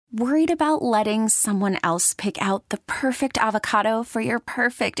Worried about letting someone else pick out the perfect avocado for your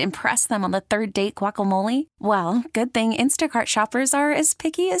perfect impress them on the third date guacamole? Well, good thing Instacart shoppers are as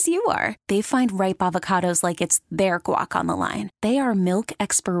picky as you are. They find ripe avocados like it's their guac on the line. They are milk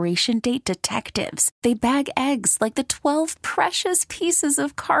expiration date detectives. They bag eggs like the 12 precious pieces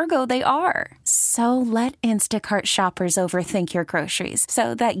of cargo they are. So let Instacart shoppers overthink your groceries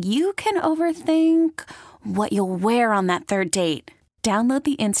so that you can overthink what you'll wear on that third date. Download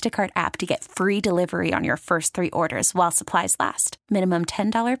the Instacart app to get free delivery on your first 3 orders while supplies last. Minimum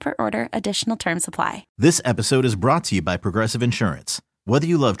 $10 per order. Additional terms apply. This episode is brought to you by Progressive Insurance. Whether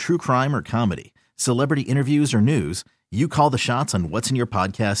you love true crime or comedy, celebrity interviews or news, you call the shots on what's in your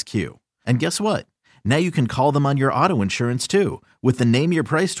podcast queue. And guess what? Now you can call them on your auto insurance too with the Name Your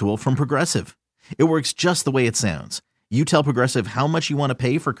Price tool from Progressive. It works just the way it sounds. You tell Progressive how much you want to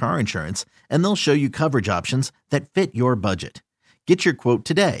pay for car insurance, and they'll show you coverage options that fit your budget. Get your quote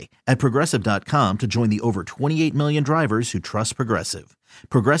today at Progressive.com to join the over 28 million drivers who trust Progressive.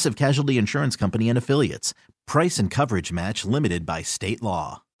 Progressive Casualty Insurance Company and Affiliates. Price and coverage match limited by state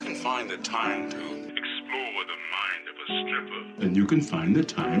law. You can find the time to explore the mind of a stripper. And you can find the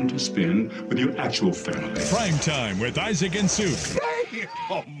time to spend with your actual family. Primetime with Isaac and Suk.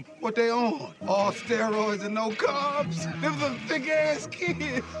 Damn! What they on? All steroids and no carbs? Them some thick-ass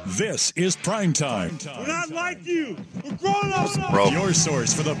kids. This is Primetime. We're not like you. We're grown-ups. Your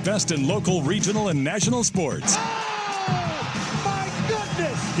source for the best in local, regional, and national sports. Oh, my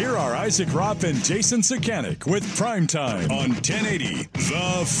goodness. Here are Isaac Ropp and Jason Sakanik with Primetime on 1080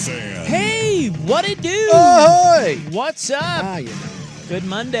 The Fan. Hey, what it do? Ahoy! What's up? You know. Good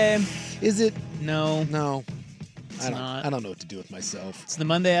Monday. Is it? No. I don't know what to do with myself. It's the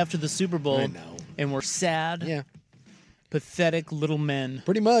Monday after the Super Bowl. I know. And we're sad. Yeah. Pathetic little men.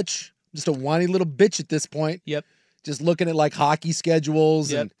 Pretty much. Just a whiny little bitch at this point. Yep. Just looking at like hockey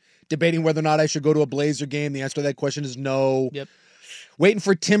schedules and debating whether or not I should go to a Blazer game. The answer to that question is no. Yep. Waiting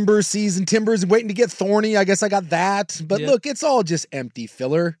for Timbers season. Timbers waiting to get Thorny. I guess I got that. But look, it's all just empty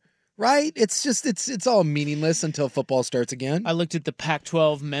filler. Right? It's just, it's all meaningless until football starts again. I looked at the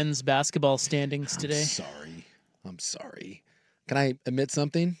Pac-12 men's basketball standings today. I'm sorry. Can I admit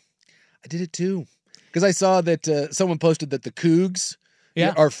something? I did it too. Because I saw that someone posted that the Cougs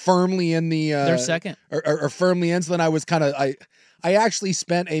are firmly in the... They're second. Are firmly in. So then I was kind of... I actually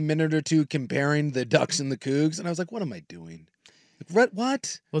spent a minute or two comparing the Ducks and the Cougs. And I was like, what am I doing?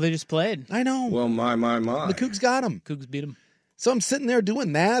 What? Well, they just played. I know. Well, my. The Cougs got them. Cougs beat them. So I'm sitting there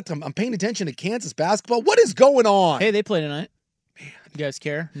doing that. I'm paying attention to Kansas basketball. What is going on? Hey, they play tonight. Man. You guys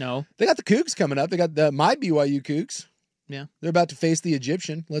care? No. They got the Cougs coming up. They got my BYU Cougs. Yeah. They're about to face the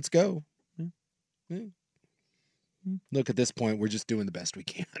Egyptian. Let's go. Yeah. Look, at this point, we're just doing the best we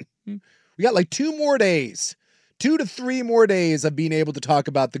can. We got like 2 more days. 2 to 3 more days of being able to talk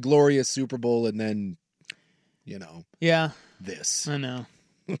about the glorious Super Bowl and then, this. I know.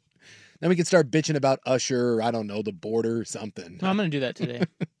 Then we can start bitching about Usher or, I don't know, the border or something. I'm going to do that today.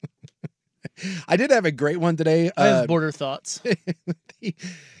 I did have a great one today. I have border thoughts.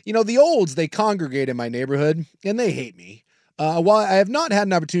 The olds, they congregate in my neighborhood, and they hate me. While I have not had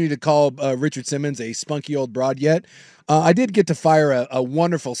an opportunity to call Richard Simmons a spunky old broad yet, I did get to fire a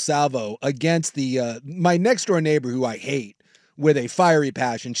wonderful salvo against my next-door neighbor who I hate with a fiery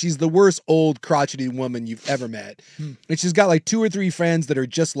passion. She's the worst old crotchety woman you've ever met. And she's got like 2 or 3 friends that are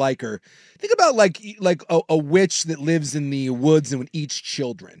just like her. Think about like a witch that lives in the woods and eats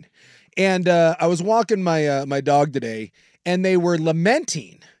children. And I was walking my dog today, and they were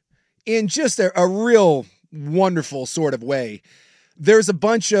lamenting in just a real wonderful sort of way. There's a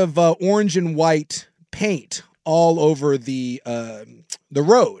bunch of orange and white paint all over the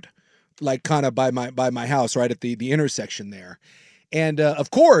road, like kind of by my house, right at the intersection there. And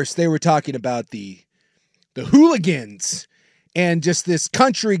of course, they were talking about the hooligans and just this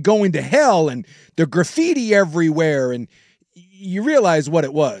country going to hell and the graffiti everywhere. And you realize what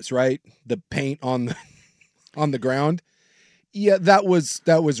it was, right? The paint on the ground. Yeah, that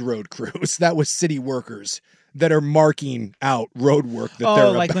was road crews. That was city workers that are marking out road work.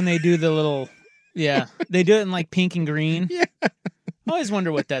 When they do the little, they do it in like pink and green. Yeah. I always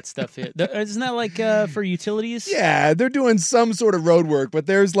wonder what that stuff is. Isn't that like for utilities? Yeah, they're doing some sort of road work, but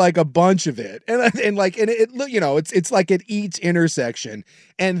there's like a bunch of it, and it's like at each intersection,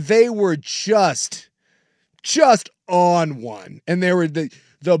 and they were just on one, and they were the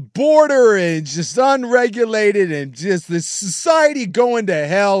border and just unregulated and just the society going to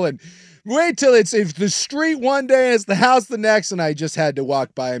hell. And wait till it's the street one day and it's the house the next. And I just had to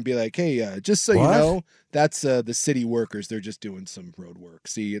walk by and be like, hey, just so you know, That's the city workers. They're just doing some road work.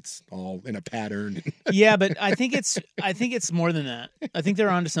 See, it's all in a pattern. Yeah, but I think it's more than that. I think they're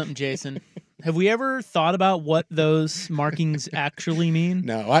onto something, Jason. Have we ever thought about what those markings actually mean?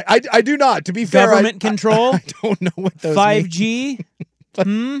 No, I do not. To be fair, government control. I don't know what those 5G.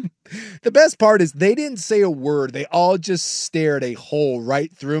 The best part is they didn't say a word. They all just stared a hole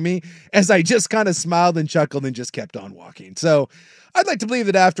right through me as I just kind of smiled and chuckled and just kept on walking. So I'd like to believe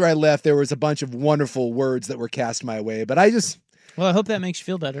that after I left, there was a bunch of wonderful words that were cast my way, but Well, I hope that makes you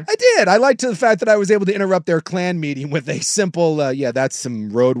feel better. I did. I liked the fact that I was able to interrupt their clan meeting with a simple, that's some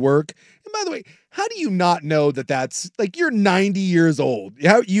road work. And by the way, how do you not know that that's, like, you're 90 years old?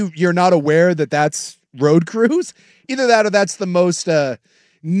 You're not aware that that's road crews? Either that or that's the most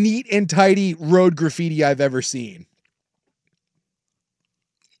neat and tidy road graffiti I've ever seen.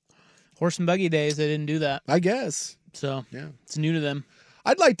 Horse and buggy days, they didn't do that. I guess. So, yeah, it's new to them.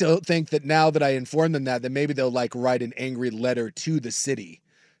 I'd like to think that now that I inform them that maybe they'll write an angry letter to the city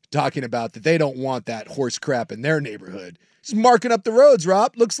talking about that they don't want that horse crap in their neighborhood. Just marking up the roads,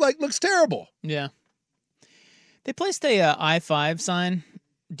 Rob. Looks terrible. Yeah. They placed a I-5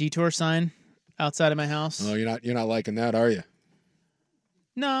 detour sign outside of my house. Oh, you're not liking that, are you?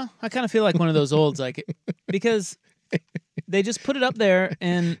 No, I kind of feel like one of those olds, because they just put it up there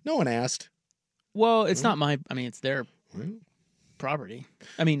and no one asked. Well, it's not it's their property.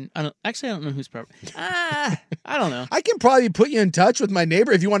 I don't know whose property. I don't know. I can probably put you in touch with my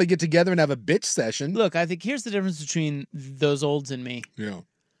neighbor if you want to get together and have a bitch session. Look, I think here's the difference between those olds and me. Yeah.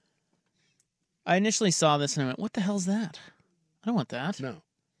 I initially saw this and I went, what the hell's that? I don't want that. No.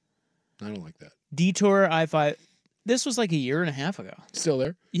 I don't like that. Detour I-5. This was like a year and a half ago. Still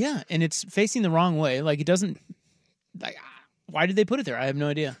there? Yeah, and it's facing the wrong way. Like, it doesn't... why did they put it there? I have no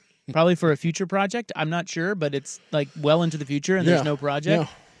idea. Probably for a future project. I'm not sure, but it's well into the future and there's no project.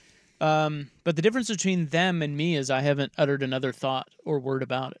 Yeah. But the difference between them and me is I haven't uttered another thought or word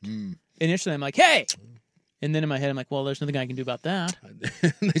about it. Initially, I'm like, hey! And then in my head, I'm like, well, there's nothing I can do about that.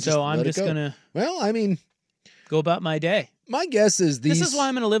 So I'm just going to... Well, go about my day. My guess is this is why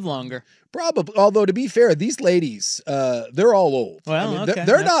I'm going to live longer. Probably. Although, to be fair, these ladies, they're all old. Well, okay.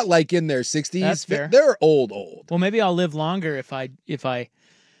 They're not in their 60s. That's fair. They're old. Well, maybe I'll live longer if I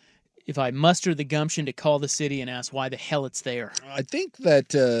muster the gumption to call the city and ask why the hell it's there. I think that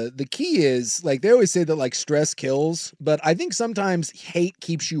the key is, they always say that, stress kills, but I think sometimes hate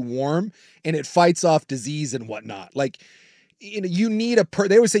keeps you warm and it fights off disease and whatnot. You need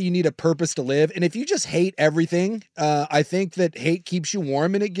they always say you need a purpose to live. And if you just hate everything, I think that hate keeps you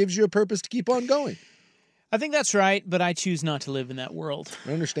warm and it gives you a purpose to keep on going. I think that's right, but I choose not to live in that world.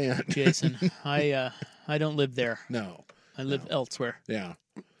 I understand. Jason, I don't live there. No. I live elsewhere. Yeah.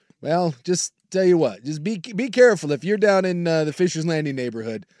 Well, just tell you what, just be careful. If you're down in the Fisher's Landing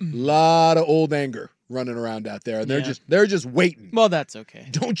neighborhood, a lot of old anger running around out there. And they're just waiting. Well, that's okay.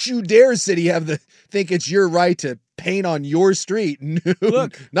 Don't you dare, city, think it's your right to paint on your street. No,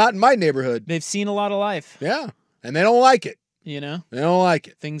 look, not in my neighborhood. They've seen a lot of life. Yeah, and they don't like it. They don't like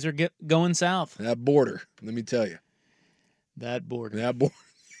it. Things are going south. That border, let me tell you. That border. That border.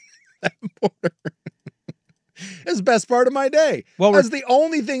 It's the best part of my day. Well, that's the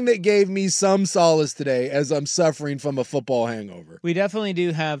only thing that gave me some solace today as I'm suffering from a football hangover. We definitely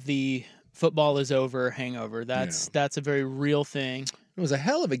do have the football is over hangover. That's a very real thing. It was a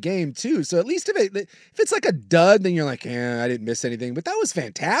hell of a game, too. So at least if it's like a dud, then you're like, I didn't miss anything. But that was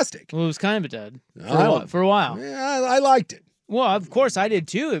fantastic. Well, it was kind of a dud for a while. Yeah, I liked it. Well, of course I did,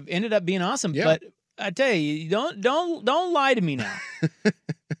 too. It ended up being awesome. Yeah. But I tell you, don't lie to me now.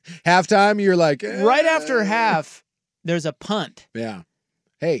 Halftime, you're like... Right after half, there's a punt. Yeah.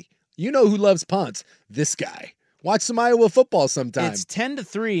 Hey, you know who loves punts? This guy. Watch some Iowa football sometime. It's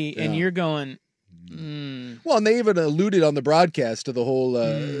 10-3, and you're going... Well, and they even alluded on the broadcast to the whole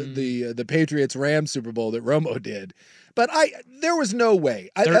the Patriots-Rams Super Bowl that Romo did. But there was no way.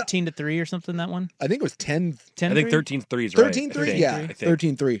 13-3 or something, that one? I think it was 10. I think 13-3 is right. 13-3? Yeah,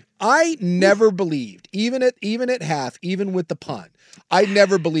 13-3. I never believed, even at half, even with the punt, I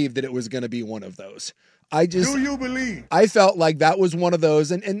never believed that it was going to be one of those. Do you believe? I felt like that was one of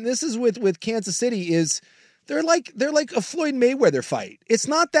those. And this is with Kansas City is... They're like a Floyd Mayweather fight. It's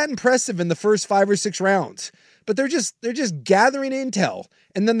not that impressive in the first 5 or 6 rounds, but they're just gathering intel,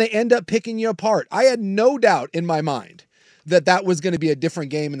 and then they end up picking you apart. I had no doubt in my mind that was going to be a different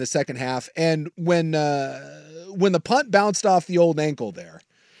game in the second half. And when the punt bounced off the old ankle there,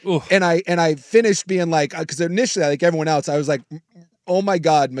 and I finished being like, because initially, like everyone else, I was like, oh my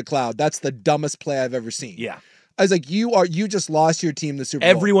God, McLeod, that's the dumbest play I've ever seen. Yeah. I was like, you just lost your team the Super Bowl.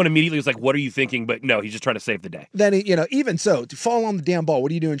 Everyone immediately was like, what are you thinking? But no, he's just trying to save the day. Then, even so, to fall on the damn ball,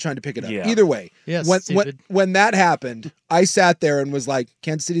 what are you doing trying to pick it up? Yeah. Either way, Yes, when that happened, I sat there and was like,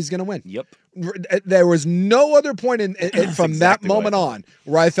 Kansas City's going to win. Yep. There was no other point from that moment right. on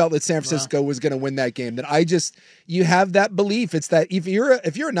where I felt that San Francisco was going to win that game. That you have that belief. It's that if you're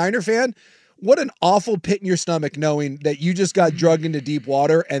a Niner fan, what an awful pit in your stomach knowing that you just got drugged into deep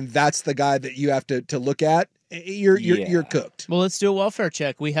water and that's the guy that you have to look at. You're cooked. Well, let's do a welfare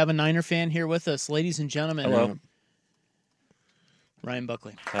check. We have a Niner fan here with us, ladies and gentlemen. Hello. Ryan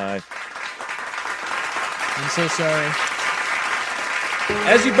Buckley. Hi. I'm so sorry.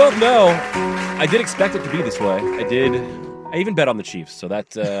 As you both know, I did expect it to be this way. I even bet on the Chiefs, so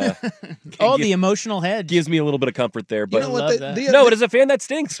that the emotional hedge gives me a little bit of comfort there. But but as a fan, that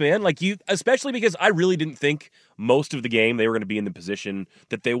stinks, man. Like especially because I really didn't think most of the game they were going to be in the position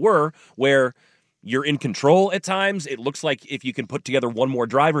that they were, where you're in control at times. It looks like if you can put together one more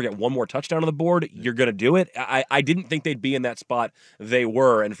drive or get one more touchdown on the board, you're going to do it. I didn't think they'd be in that spot they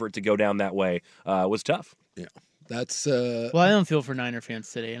were, and for it to go down that way was tough. Yeah. That's well, I don't feel for Niner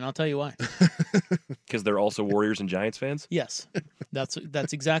fans today, and I'll tell you why. Because they're also Warriors and Giants fans? Yes. That's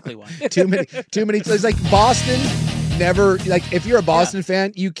exactly why. too many it's like Boston never, like if you're a Boston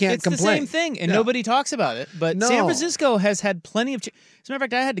fan, you can't complain. It's the same thing, and nobody talks about it. But San Francisco has had plenty of as a matter of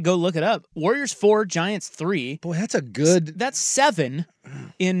fact, I had to go look it up. Warriors 4, Giants 3. Boy, that's 7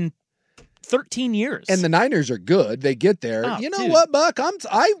 in 13 years. And the Niners are good. They get there. Oh, you know dude. what, Buck?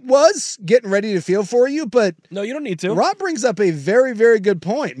 I was getting ready to feel for you, but no, you don't need to. Rob brings up a very, very good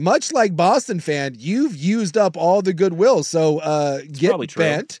point. Much like Boston fan, you've used up all the goodwill. So get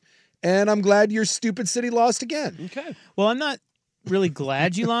bent. And I'm glad your stupid city lost again. Okay. Well, I'm not really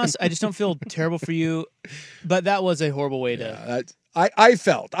glad you lost. I just don't feel terrible for you. But that was a horrible way to. I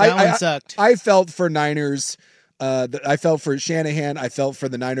felt. That one sucked. I felt for Niners. I felt for Shanahan. I felt for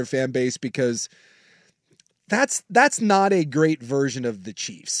the Niner fan base because that's not a great version of the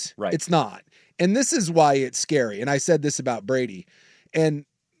Chiefs. Right. It's not. And this is why it's scary. And I said this about Brady. And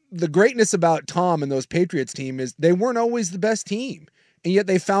the greatness about Tom and those Patriots team is they weren't always the best team. And yet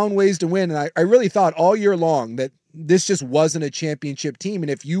they found ways to win. And I really thought all year long that this just wasn't a championship team. And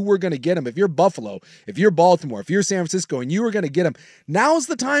if you were going to get them, if you're Buffalo, if you're Baltimore, if you're San Francisco, and you were going to get them, now's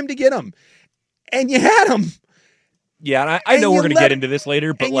the time to get them. And you had them. Yeah, and I know we're going to get into this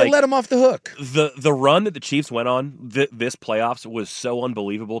later, but you let them off the hook. The run that the Chiefs went on this playoffs was so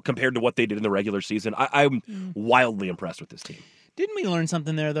unbelievable compared to what they did in the regular season. I'm wildly impressed with this team. Didn't we learn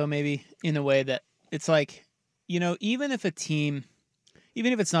something there, though, maybe, in a way that it's like, even if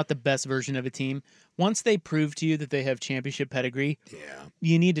it's not the best version of a team, once they prove to you that they have championship pedigree,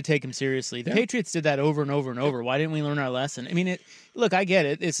 you need to take them seriously. The Patriots did that over and over and over. Why didn't we learn our lesson? I mean, look, I get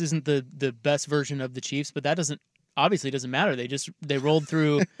it. This isn't the best version of the Chiefs, but that obviously doesn't matter. They rolled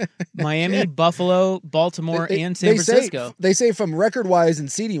through Miami, Buffalo, Baltimore, and San Francisco. They say from record-wise and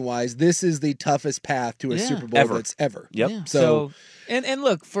seeding-wise, this is the toughest path to a Super Bowl that's ever. Yep. Yeah. So and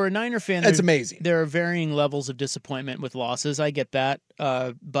look, for a Niner fan, that's amazing. There are varying levels of disappointment with losses. I get that.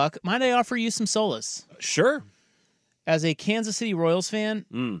 Buck, might I offer you some solace? Sure. As a Kansas City Royals fan,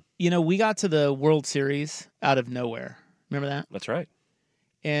 we got to the World Series out of nowhere. Remember that? That's right.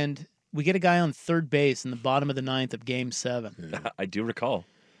 And we get a guy on third base in the bottom of the ninth of Game 7. I do recall.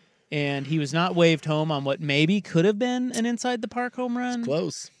 And he was not waved home on what maybe could have been an inside-the-park home run. It's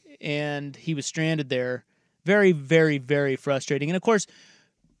close. And he was stranded there. Very, very, very frustrating. And, of course,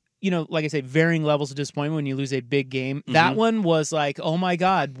 like I say, varying levels of disappointment when you lose a big game. Mm-hmm. That one was like, oh, my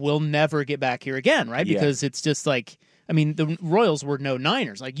God, we'll never get back here again, right? Because it's just like, the Royals were no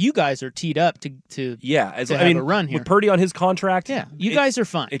Niners. Like, you guys are teed up to have a run here. With Purdy on his contract, you guys are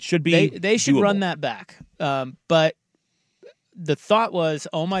fine. It should be They should doable. run that back. But the thought was,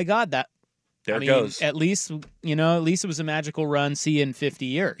 oh my God, it goes. At least it was a magical run. See you in 50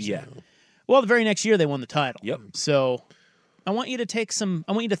 years. Yeah. Well, the very next year they won the title. Yep. So I want you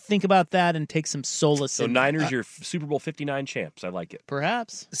to think about that and take some solace. So Niners, you're Super Bowl 59 champs. I like it.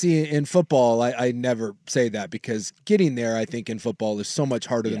 Perhaps. See, in football, I never say that because getting there, I think in football is so much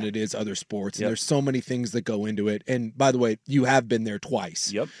harder than it is other sports. And there's so many things that go into it. And by the way, you have been there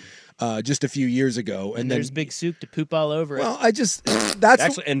twice. Yep. Just a few years ago. And there's Big Soup to poop all over it. Well,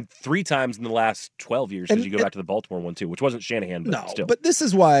 and 3 times in the last 12 years because you go back to the Baltimore one too, which wasn't Shanahan, but still. But this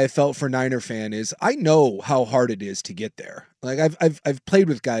is why I felt for Niner fan is I know how hard it is to get there. Like I've played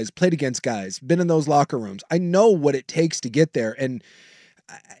with guys, played against guys, been in those locker rooms. I know what it takes to get there, and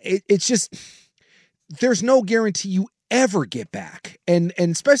it's just there's no guarantee you ever get back, and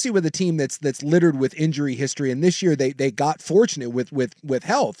especially with a team that's littered with injury history. And this year they got fortunate with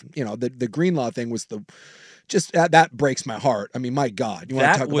health. The Greenlaw thing was just that breaks my heart. I mean, my God, you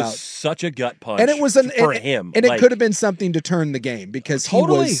want to talk was about such a gut punch, and it was for him, and it could have been something to turn the game because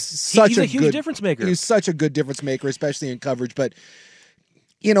totally. he was such he's a huge difference maker. He was such a good difference maker, especially in coverage. But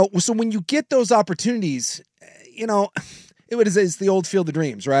so when you get those opportunities, it's the old Field of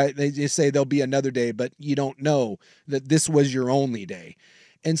Dreams, right? They just say there'll be another day, but you don't know that this was your only day.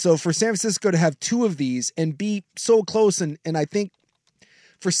 And so for San Francisco to have two of these and be so close, and I think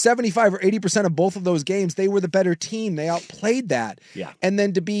for 75 or 80% of both of those games, they were the better team. They outplayed that. Yeah. And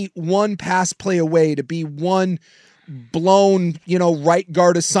then to be one pass play away, to be one blown, right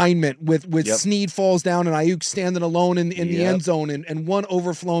guard assignment with Snead falls down and Ayuk standing alone in the end zone and one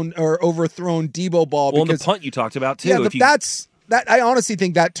overthrown Debo ball. Well, and the punt you talked about too. Yeah, but I honestly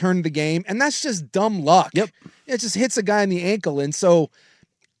think that turned the game, and that's just dumb luck. Yep. It just hits a guy in the ankle. And so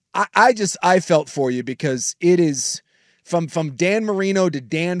I felt for you because it is from Dan Marino to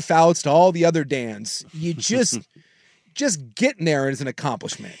Dan Fouts to all the other Dans, you just getting there is an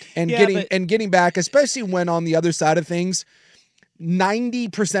accomplishment, and getting back, especially when on the other side of things,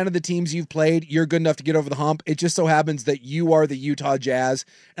 90% of the teams you've played, you're good enough to get over the hump. It just so happens that you are the Utah Jazz,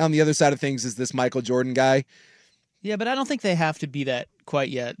 and on the other side of things is this Michael Jordan guy. Yeah, but I don't think they have to be that quite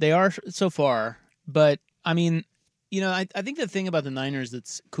yet. They are so far, but I mean, I think the thing about the Niners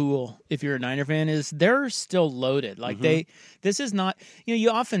that's cool, if you're a Niner fan, is they're still loaded. Like this is not, you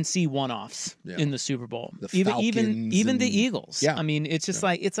often see one-offs in the Super Bowl. Even the Eagles. Yeah. I mean, it's just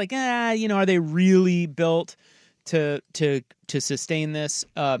are they really built to sustain this?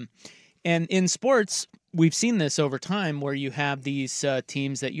 And in sports, we've seen this over time where you have these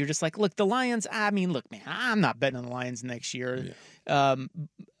teams that you're just like, look, the Lions. I mean, look, man, I'm not betting on the Lions next year. Yeah.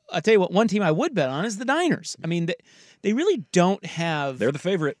 I'll tell you what, one team I would bet on is the Niners. I mean, they really don't have... They're the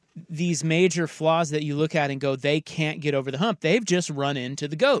favorite. ...these major flaws that you look at and go, they can't get over the hump. They've just run into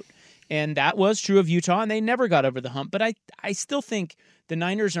the GOAT. And that was true of Utah, and they never got over the hump. But I still think the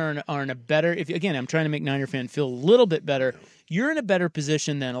Niners are in a better... Again, I'm trying to make Niner fan feel a little bit better. You're in a better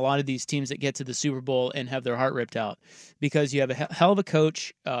position than a lot of these teams that get to the Super Bowl and have their heart ripped out because you have a hell of a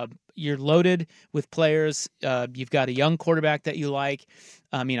coach. You're loaded with players. You've got a young quarterback that you like.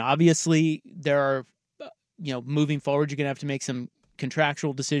 I mean, obviously, there are, moving forward, you're going to have to make some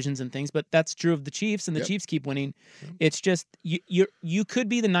contractual decisions and things, but that's true of the Chiefs, and the Chiefs keep winning. It's just, you could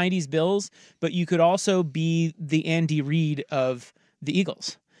be the 90s Bills, but you could also be the Andy Reid of the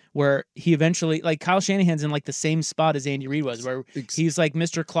Eagles, where he eventually, like Kyle Shanahan's in like the same spot as Andy Reid was, where he's like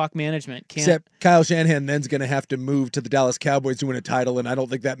Mr. Clock Management. Except Kyle Shanahan then's going to have to move to the Dallas Cowboys to win a title, and I don't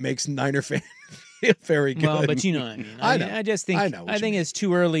think that makes Niner fans feel very good. Well, but you know what I mean. I know. I think it's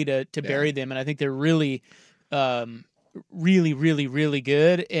too early to bury them, and I think they're really, really, really, really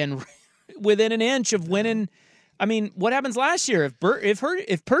good, and within an inch of winning. I mean, what happens last year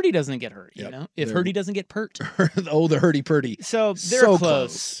if Purdy doesn't get hurt? If Purdy doesn't get pert. The Hurdy Purdy. So they're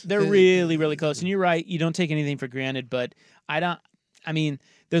close. They're really, really close. And you're right. You don't take anything for granted. But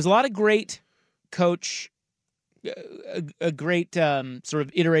there's a lot of great coach, a great sort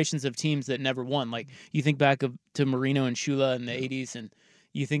of iterations of teams that never won. Like you think back to Marino and Shula in the 80s, and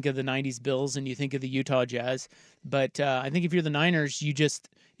you think of the 90s Bills, and you think of the Utah Jazz. But I think if you're the Niners,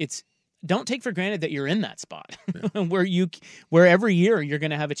 don't take for granted that you're in that spot where every year you're going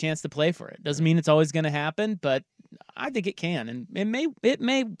to have a chance to play for it. Doesn't mean it's always going to happen, but I think it can, and it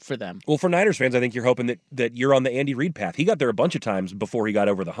may for them. Well, for Niners fans, I think you're hoping that you're on the Andy Reid path. He got there a bunch of times before he got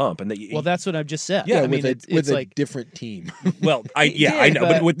over the hump, and that's what I've just said. Yeah, with a different team. Well, I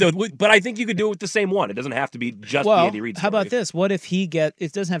know, but I think you could do it with the same one. It doesn't have to be just the Andy Reid story. How about this? What if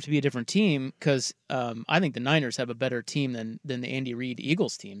it doesn't have to be a different team, because I think the Niners have a better team than the Andy Reid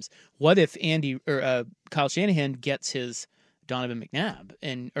Eagles teams. What if Kyle Shanahan gets his Donovan McNabb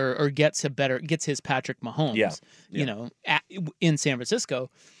or gets his Patrick Mahomes, in San Francisco?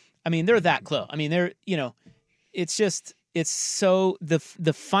 I mean, they're that close. I mean, it's so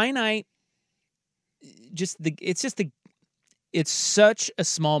the finite, it's such a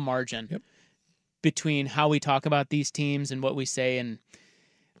small margin between how we talk about these teams and what we say. And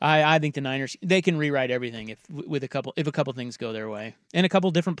I think the Niners, they can rewrite everything if a couple things go their way, and a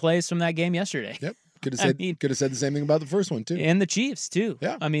couple different plays from that game yesterday. Yep. Could have said the same thing about the first one too, and the Chiefs too.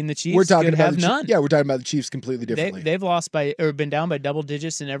 Yeah, I mean the Chiefs could have none. Yeah, we're talking about the Chiefs completely differently. They've lost been down by double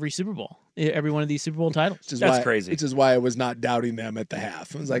digits in every Super Bowl, every one of these Super Bowl titles. That's crazy. Which is why I was not doubting them at the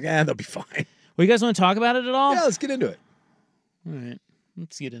half. I was like, they'll be fine. Well, you guys want to talk about it at all? Yeah, let's get into it. All right,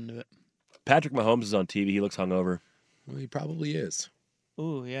 let's get into it. Patrick Mahomes is on TV. He looks hungover. Well, he probably is.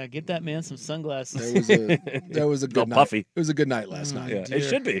 Oh yeah, get that man some sunglasses. That was a good night. Puffy. It was a good night last night. Yeah, it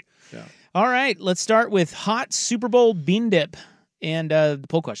should be. Yeah. All right, let's start with hot Super Bowl bean dip and the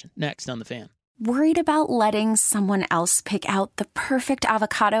poll question next on The Fan. Worried about letting someone else pick out the perfect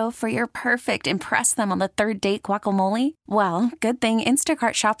avocado for your perfect impress them on the third date guacamole? Well, good thing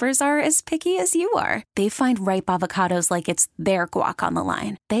Instacart shoppers are as picky as you are. They find ripe avocados like it's their guac on the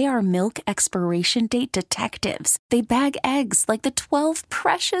line. They are milk expiration date detectives. They bag eggs like the 12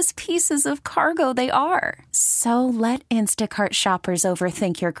 precious pieces of cargo they are. So let Instacart shoppers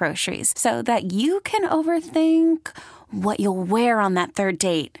overthink your groceries so that you can overthink what you'll wear on that third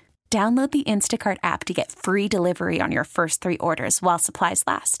date. Download the Instacart app to get free delivery on your first 3 orders while supplies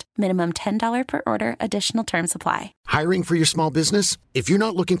last. Minimum $10 per order. Additional terms apply. Hiring for your small business? If you're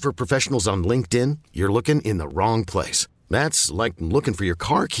not looking for professionals on LinkedIn, you're looking in the wrong place. That's like looking for your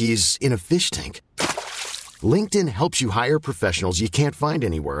car keys in a fish tank. LinkedIn helps you hire professionals you can't find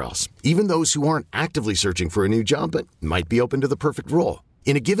anywhere else, even those who aren't actively searching for a new job but might be open to the perfect role.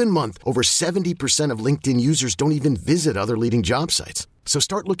 In a given month, over 70% of LinkedIn users don't even visit other leading job sites. So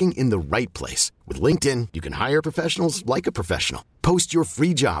start looking in the right place. With LinkedIn, you can hire professionals like a professional. Post your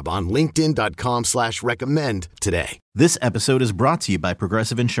free job on linkedin.com/recommend today. This episode is brought to you by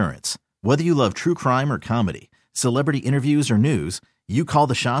Progressive Insurance. Whether you love true crime or comedy, celebrity interviews or news, you call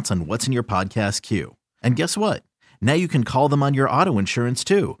the shots on what's in your podcast queue. And guess what? Now you can call them on your auto insurance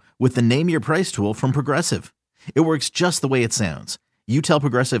too with the Name Your Price tool from Progressive. It works just the way it sounds. You tell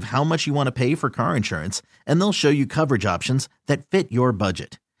Progressive how much you want to pay for car insurance, and they'll show you coverage options that fit your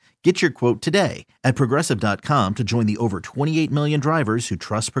budget. Get your quote today at Progressive.com to join the over 28 million drivers who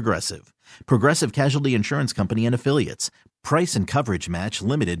trust Progressive. Progressive Casualty Insurance Company and Affiliates. Price and coverage match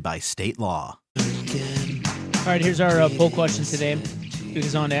limited by state law. All right, here's our poll question today. It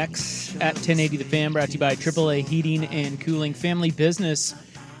is on X at 1080 The Fan, brought to you by AAA Heating and Cooling Family Business.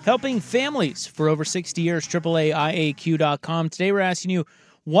 Helping families for over 60 years, AAAIAQ.com. Today we're asking you,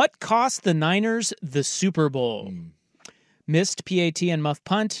 what cost the Niners the Super Bowl? Missed PAT and muff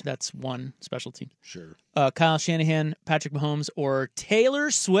punt. That's one special team. Sure. Kyle Shanahan, Patrick Mahomes, or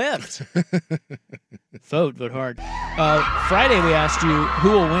Taylor Swift? Vote hard. Friday we asked you, who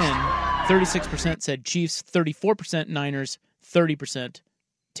will win? 36% said Chiefs, 34% Niners, 30%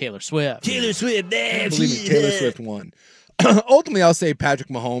 Taylor Swift. Taylor Swift, believe me, Taylor Swift won. Ultimately, I'll say Patrick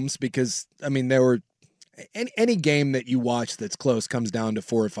Mahomes because, I mean, there were any game that you watch that's close comes down to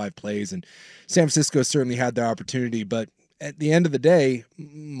 4 or 5 plays, and San Francisco certainly had their opportunity. But at the end of the day,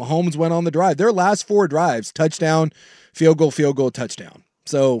 Mahomes went on the drive. Their last 4 drives, touchdown, field goal, touchdown.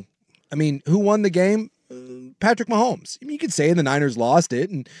 So, I mean, who won the game? Patrick Mahomes. I mean, you could say the Niners lost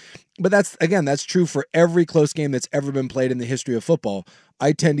it, but that's true for every close game that's ever been played in the history of football.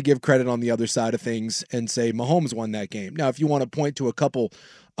 I tend to give credit on the other side of things and say Mahomes won that game. Now, if you want to point to a couple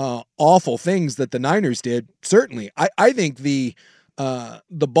awful things that the Niners did, certainly. I think the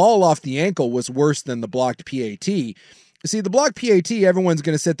ball off the ankle was worse than the blocked PAT. See, the blocked PAT, everyone's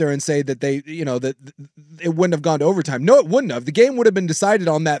going to sit there and say that that it wouldn't have gone to overtime. No, it wouldn't have. The game would have been decided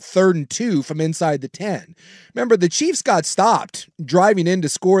on that 3rd and 2 from inside the 10. Remember, the Chiefs got stopped driving in to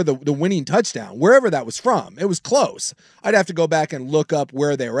score the winning touchdown, wherever that was from. It was close. I'd have to go back and look up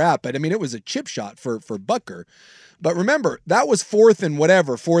where they were at, but I mean, it was a chip shot for Butker. But remember, that was 4th and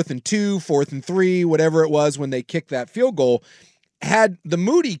 2, 4th and 3, whatever it was when they kicked that field goal. Had the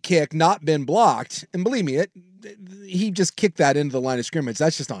Moody kick not been blocked, and believe me, he just kicked that into the line of scrimmage.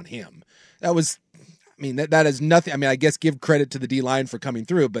 That's just on him. That was, I mean, that is nothing. I mean, I guess give credit to the D-line for coming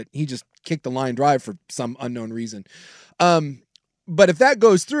through, but he just kicked the line drive for some unknown reason. But if that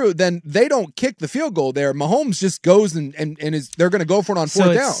goes through, then they don't kick the field goal there. Mahomes just goes and they're going to go for it on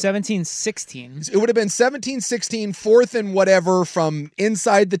 4th down. So it's 17-16. It would have been 17-16, 4th and whatever from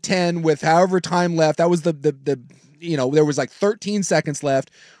inside the 10 with however time left. That was the there was like 13 seconds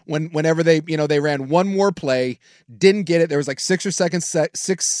left whenever they ran one more play, didn't get it. There was like 6 or 7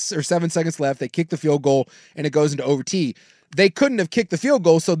 seconds left. They kicked the field goal and it goes into OT. They couldn't have kicked the field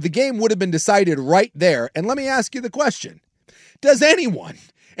goal, so the game would have been decided right there. And let me ask you the question. Does anyone,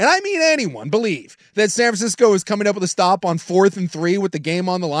 and I mean anyone, believe that San Francisco is coming up with a stop on 4th and 3 with the game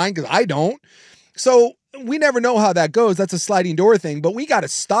on the line? Because I don't. So we never know how that goes. That's a sliding door thing, but we got to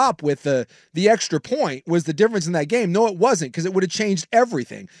stop with the extra point was the difference in that game. No, it wasn't, because it would have changed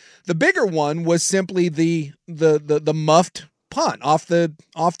everything. The bigger one was simply the muffed punt off the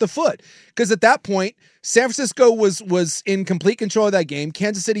foot, because at that point San Francisco was in complete control of that game.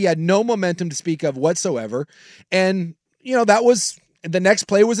 Kansas City had no momentum to speak of whatsoever, and that was the next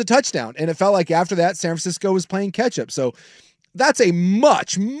play was a touchdown, and it felt like after that San Francisco was playing catch up. So that's a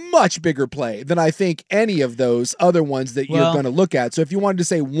much, much bigger play than I think any of those other ones that you're going to look at. So if you wanted to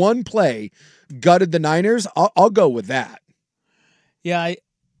say one play gutted the Niners, I'll go with that. Yeah,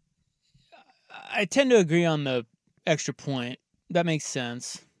 I tend to agree on the extra point. That makes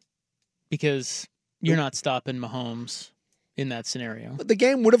sense. because you're not stopping Mahomes in that scenario. But the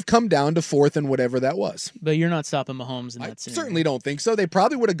game would have come down to 4th and whatever that was. But you're not stopping Mahomes in that scenario. I certainly don't think so. They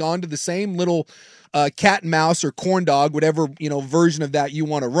probably would have gone to the same little cat and mouse or corn dog, whatever version of that you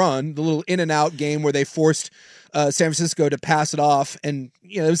want to run, the little in and out game where they forced San Francisco to pass it off. And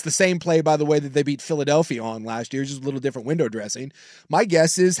it was the same play, by the way, that they beat Philadelphia on last year, just a little different window dressing. My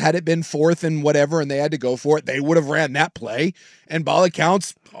guess is, had it been 4th and whatever and they had to go for it, they would have ran that play. And by all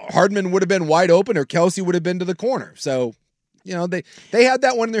accounts, Hardman would have been wide open or Kelsey would have been to the corner. So, they had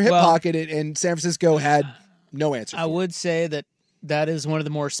that one in their hip pocket, and San Francisco had no answer. I would say that is one of the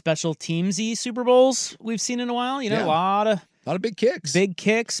more special teamsy Super Bowls we've seen in a while. A lot of big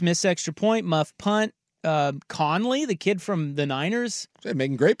kicks, miss extra point, muff punt. Conley, the kid from the Niners,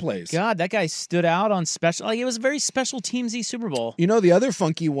 making great plays. God, that guy stood out on special. It was a very special teamsy Super Bowl. The other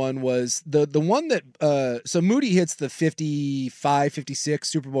funky one was the one that so Moody hits the 55, 56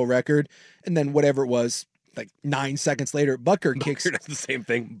 Super Bowl record, and then whatever it was, like 9 seconds later, Bucker kicks. Does the same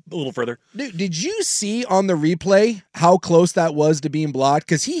thing a little further. Dude, did you see on the replay how close that was to being blocked?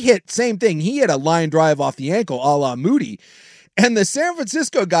 Because he hit, same thing, he hit a line drive off the ankle a la Moody. And the San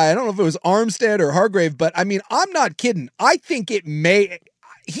Francisco guy, I don't know if it was Armstead or Hargrave, but I'm not kidding. I think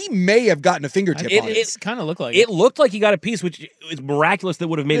he may have gotten a fingertip on it. It kind of looked like it. It looked like he got a piece, which is miraculous that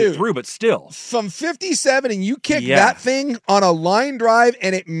would have made it through, but still. From 57, and you kick that thing on a line drive,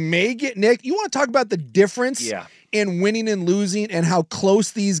 and it may get nicked. You want to talk about the difference in winning and losing and how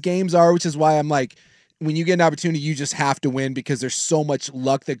close these games are, which is why I'm like, when you get an opportunity, you just have to win because there's so much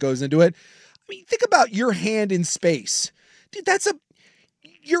luck that goes into it. I mean, think about your hand in space. Dude,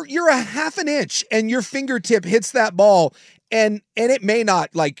 you're a half an inch and your fingertip hits that ball and it may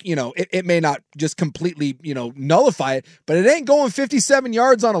not it may not just completely, nullify it, but it ain't going 57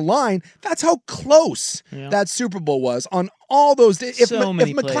 yards on a line. That's how close that Super Bowl was on all those. If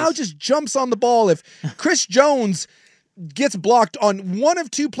McLeod just jumps on the ball, if Chris Jones gets blocked on one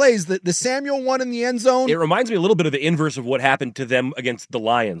of two plays, the Samuel one in the end zone. It reminds me a little bit of the inverse of what happened to them against the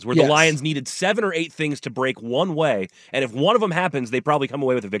Lions, where the Lions needed 7 or 8 things to break one way, and if one of them happens, they probably come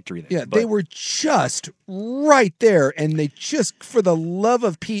away with a victory there. Yeah, they were just right there, and they just, for the love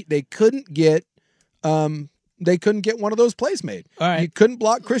of Pete, they couldn't get one of those plays made. All right. You couldn't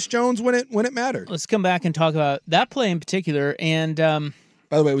block Chris Jones when it mattered. Let's come back and talk about that play in particular. And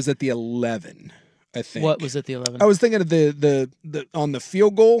by the way, it was at the 11. I think. What was at the 11? I was thinking of the on the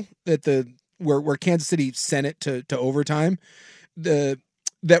field goal at where Kansas City sent it to overtime. That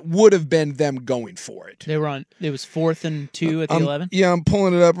would have been them going for it. They were on. It was 4th and 2 at the 11. Yeah, I'm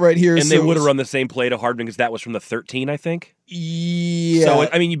pulling it up right here. And they would have run the same play to Hardman because that was from the 13, I think. Yeah. So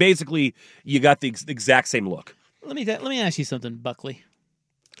I mean, you got the exact same look. Let me ask you something, Buckley.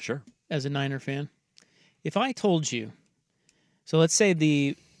 Sure. As a Niner fan, if I told you, so let's say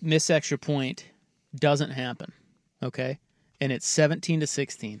the miss extra point doesn't happen, okay? And it's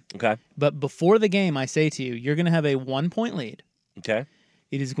 17-16. Okay. But before the game, I say to you, you're going to have a 1-point lead. Okay.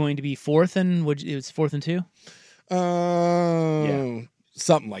 It is going to be 4th and it was 4th and 2? Yeah.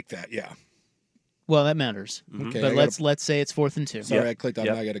 Something like that, yeah. Well, that matters. Okay. But let's say it's 4th and 2. Sorry, I clicked on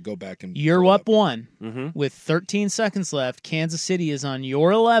it. I got to go back and you're up 1 with 13 seconds left. Kansas City is on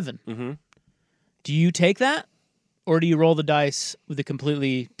your 11. Mm-hmm. Do you take that, or do you roll the dice with a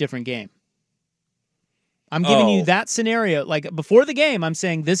completely different game? I'm giving you that scenario. Like, before the game, I'm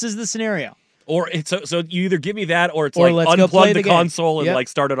saying this is the scenario. Or it's so you either give me that, or it's like unplug the console and like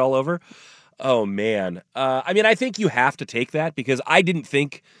start it all over. Oh man, I mean, I think you have to take that because I didn't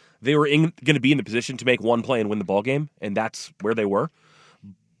think they were going to be in the position to make one play and win the ball game, and that's where they were.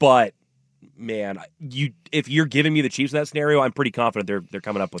 But man, if you're giving me the Chiefs in that scenario, I'm pretty confident they're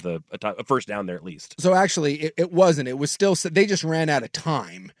coming up with a first down there at least. So actually, it wasn't. It was still they just ran out of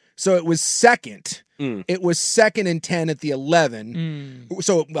time. So it was second. It was 2nd and 10 at the 11.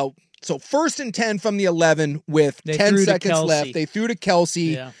 So 1st and 10 from the 11 with 10 seconds left. They threw to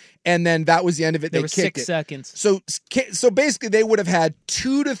Kelsey, and then that was the end of it. There they were kicked 6 seconds. So basically, they would have had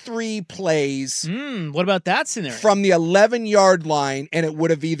 2 to 3 plays. What about that scenario? From the 11-yard line, and it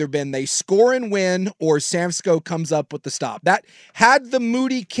would have either been they score and win, or San Francisco comes up with the stop. That had the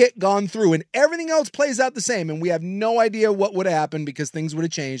Moody kick gone through, and everything else plays out the same, and we have no idea what would have happened because things would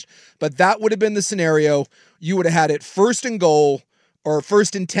have changed. But that would have been the scenario. You would have had it 1st and goal, or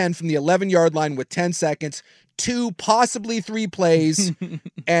 1st and 10 from the 11-yard line with 10 seconds. 2, possibly 3 plays,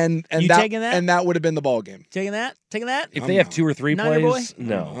 and that would have been the ball game. Taking that? If they have 2 or 3 plays,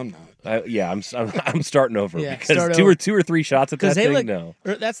 no, I'm not. I'm starting over because two or three shots at that thing. No,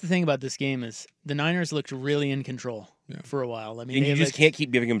 that's the thing about this game is the Niners looked really in control. for a while. I mean, and you just can't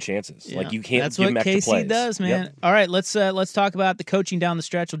keep giving him chances. Yeah. Like you can't That's give what him extra KC plays. does, man. Yep. All right, let's talk about the coaching down the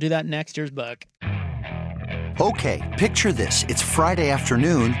stretch. We'll do that next. Here's Buck. Okay, picture this. It's Friday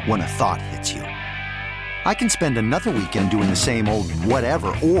afternoon when a thought hits you. I can spend another weekend doing the same old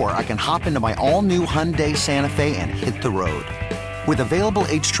whatever, or I can hop into my all-new Hyundai Santa Fe and hit the road. With available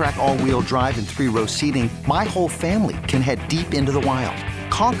H-Track all-wheel drive and 3-row seating, my whole family can head deep into the wild.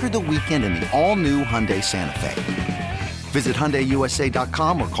 Conquer the weekend in the all-new Hyundai Santa Fe. Visit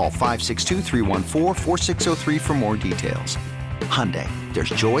HyundaiUSA.com or call 562-314-4603 for more details. Hyundai, there's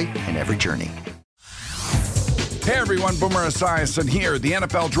joy in every journey. Hey everyone, Boomer Esiason here. The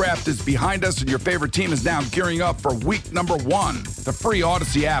NFL Draft is behind us and your favorite team is now gearing up for week number 1. The free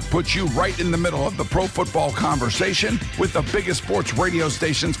Odyssey app puts you right in the middle of the pro football conversation with the biggest sports radio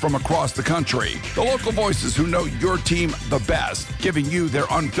stations from across the country. The local voices who know your team the best, giving you their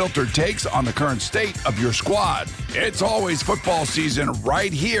unfiltered takes on the current state of your squad. It's always football season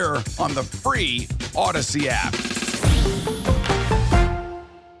right here on the free Odyssey app.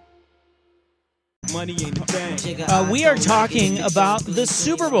 We are talking about the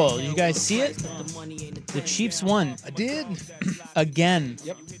Super Bowl. You guys see it? The Chiefs won. I did. Again.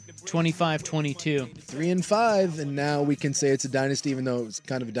 Yep. 25-22. 3-5, and now we can say it's a dynasty, even though it was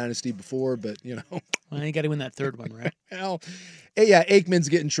kind of a dynasty before, but, Well, you got to win that third one, right? Well, yeah, Aikman's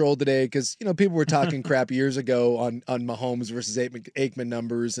getting trolled today because, people were talking crap years ago on Mahomes versus Aikman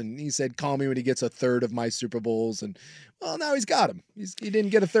numbers, and he said, call me when he gets a third of my Super Bowls, and, well, now he's got him. He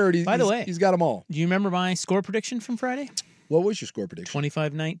didn't get a third. By the way, he's got them all. Do you remember my score prediction from Friday? What was your score prediction?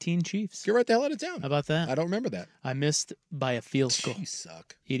 25-19 Chiefs. Get right the hell out of town. How about that? I don't remember that. I missed by a field goal. You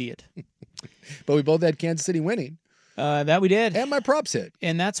suck. Idiot. But we both had Kansas City winning. That we did. And my props hit.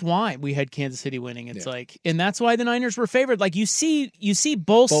 And that's why we had Kansas City winning. It's and that's why the Niners were favored. Like you see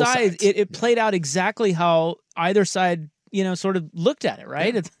both sides. It played out exactly how either side, sort of looked at it,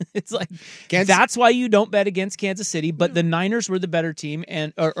 right? Yeah. It's like that's why you don't bet against Kansas City, but the Niners were the better team,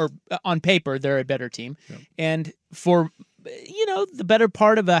 and or on paper they're a better team. Yeah. And for the better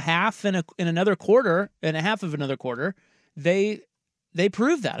part of a half and another quarter and a half of another quarter, they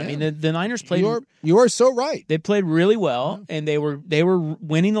proved that. Yeah. I mean, the Niners played. You are so right. They played really well, and they were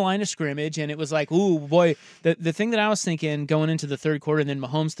winning the line of scrimmage, and it was like, ooh, boy. The thing that I was thinking going into the third quarter, and then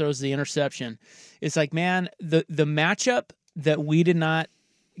Mahomes throws the interception. It's like, man, the matchup that we did not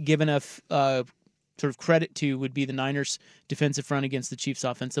give enough sort of credit to would be the Niners' defensive front against the Chiefs'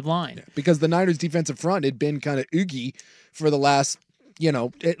 offensive line. Yeah, because the Niners' defensive front had been kind of oogie for the last,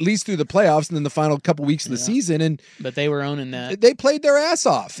 at least through the playoffs and then the final couple weeks of the season. But they were owning that. They played their ass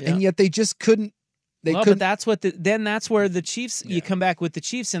off, and yet they just couldn't. But that's what that's where the Chiefs, you come back with the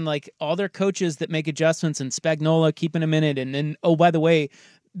Chiefs and like all their coaches that make adjustments and Spagnuolo keeping them in it. And then, oh, by the way,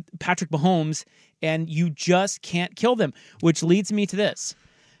 Patrick Mahomes, and you just can't kill them, which leads me to this.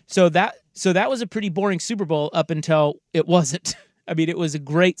 So that was a pretty boring Super Bowl up until it wasn't. I mean, it was a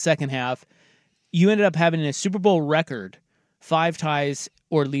great second half. You ended up having a Super Bowl record, 5 ties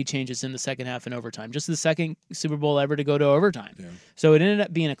or lead changes in the second half and overtime. Just the second Super Bowl ever to go to overtime. Yeah. So it ended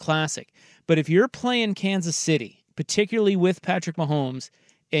up being a classic. But if you're playing Kansas City, particularly with Patrick Mahomes,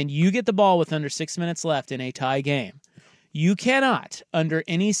 and you get the ball with under 6 minutes left in a tie game, you cannot, under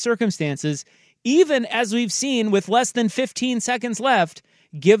any circumstances, even as we've seen with less than 15 seconds left,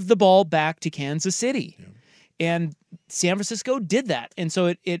 give the ball back to Kansas City. Yeah. And San Francisco did that. And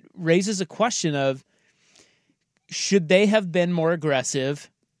so it raises a question of, should they have been more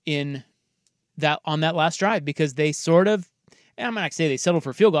aggressive on that last drive? Because they sort of, I'm not going to say they settled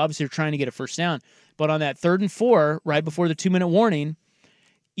for a field goal. Obviously, they're trying to get a first down. But on that 3rd and 4, right before the 2-minute warning,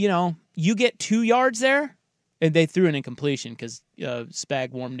 you get 2 yards there. And they threw an incompletion because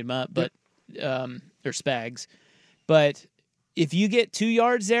Spag warmed him up, or Spags. But if you get 2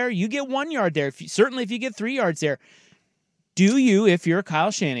 yards there, you get 1 yard there. Certainly if you get 3 yards there, if you're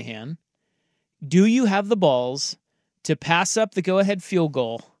Kyle Shanahan, do you have the balls to pass up the go-ahead field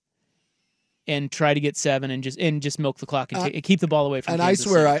goal and try to get 7 and just milk the clock and keep the ball away from Kansas City?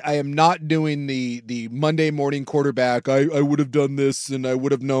 I swear, I am not doing the Monday morning quarterback. I would have done this and I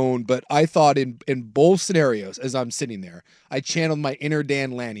would have known, but I thought in both scenarios, as I'm sitting there, I channeled my inner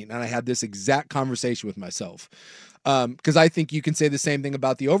Dan Lanning, and I had this exact conversation with myself. Because I think you can say the same thing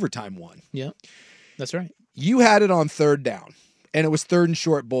about the overtime one. Yeah, that's right. You had it on 3rd down, and it was 3rd and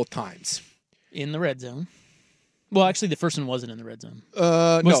short both times. In the red zone. Well, actually, the first one wasn't in the red zone.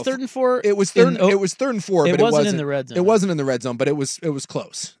 No, 3rd and 4. It was 3rd. It was 3rd and 4. It but wasn't in the red zone. It wasn't in the red zone, but it was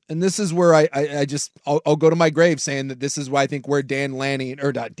close. And this is where I'll go to my grave saying that this is why I think where Dan Lanning,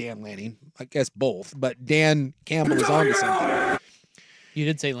 or not Dan Lanning, I guess both, but Dan Campbell is onto something. You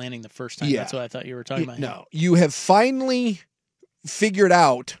did say landing the first time. Yeah. That's what I thought you were talking about. No, you have finally figured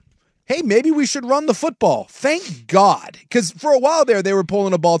out, hey, maybe we should run the football. Thank God. Because for a while there, they were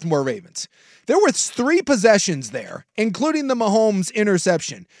pulling a Baltimore Ravens. There were 3 possessions there, including the Mahomes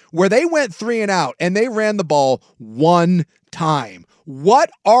interception, where they went 3 and out, and they ran the ball 1 time.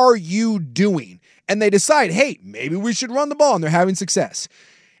 What are you doing? And they decide, hey, maybe we should run the ball, and they're having success.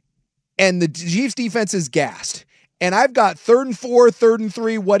 And the Chiefs defense is gassed. And I've got 3rd and 4, 3rd and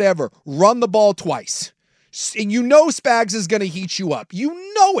 3, whatever. Run the ball twice. And you know Spags is going to heat you up. You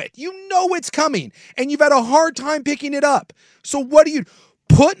know it. You know it's coming. And you've had a hard time picking it up. So what do you...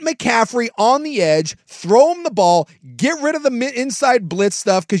 Put McCaffrey on the edge, throw him the ball, get rid of the inside blitz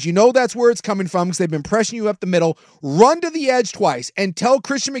stuff because you know that's where it's coming from because they've been pressing you up the middle. Run to the edge twice and tell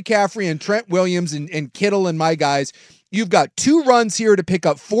Christian McCaffrey and Trent Williams and Kittle and my guys, you've got 2 runs here to pick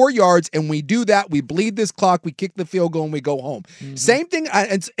up 4 yards, and we do that. We bleed this clock, we kick the field goal, and we go home. Mm-hmm. Same thing,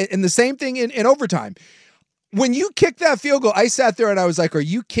 and the same thing in overtime. When you kick that field goal, I sat there and I was like, are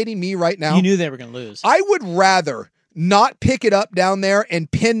you kidding me right now? You knew they were going to lose. I would rather not pick it up down there and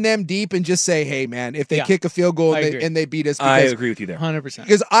pin them deep and just say, hey, man, if they kick a field goal and they beat us. I agree with you there. 100%.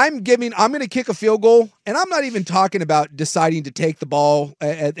 Because I'm going to kick a field goal, and I'm not even talking about deciding to take the ball,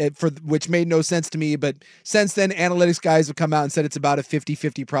 which made no sense to me. But since then, analytics guys have come out and said it's about a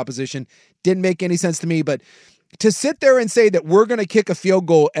 50-50 proposition. Didn't make any sense to me. But to sit there and say that we're going to kick a field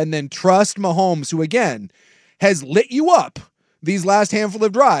goal and then trust Mahomes, who, again, has lit you up these last handful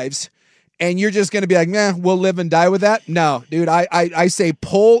of drives, and you're just going to be like, nah, we'll live and die with that? No, dude, I say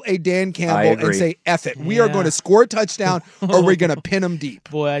pull a Dan Campbell and say, F it. We are going to score a touchdown or we're going to pin him deep.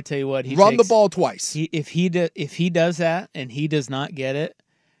 Boy, I tell you what. Run the ball twice. If he does that and he does not get it,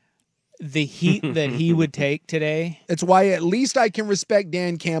 the heat that he would take today. It's why at least I can respect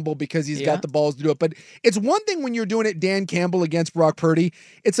Dan Campbell because he's got the balls to do it. But it's one thing when you're doing it Dan Campbell against Brock Purdy.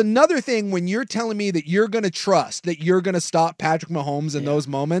 It's another thing when you're telling me that you're going to trust that you're going to stop Patrick Mahomes in those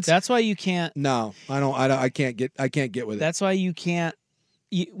moments. That's why you can't. No, I can't get with it. That's why you can't.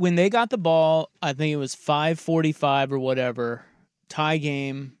 When they got the ball, I think it was 5:45 or whatever, tie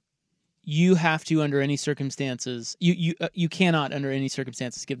game. You have to, under any circumstances, you cannot, under any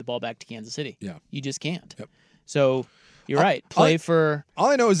circumstances, give the ball back to Kansas City. Yeah, you just can't. Yep. So you're right. Play for.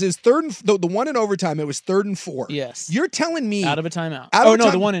 All I know is third and the one in overtime. It was 3rd and 4. Yes. You're telling me out of a timeout.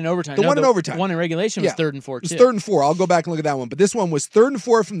 The one in overtime. The one in overtime. The one in regulation was 3rd and 4 too. It was 3rd and 4. I'll go back and look at that one. But this one was 3rd and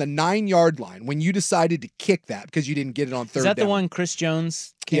 4 from the 9-yard line when you decided to kick that because you didn't get it on 3rd down. Is that the one Chris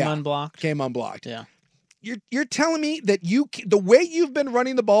Jones came unblocked? Came unblocked. Yeah. You're telling me that the way you've been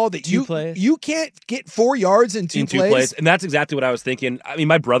running the ball that you can't get 4 yards in two plays? And that's exactly what I was thinking. I mean,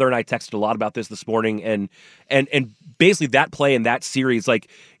 my brother and I texted a lot about this morning, and basically that play in that series,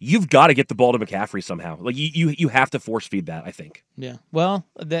 like you've got to get the ball to McCaffrey somehow. Like you have to force feed that. I think. Yeah. Well,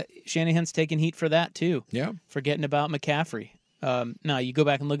 that Shanahan's taking heat for that too. Yeah. Forgetting about McCaffrey. Now you go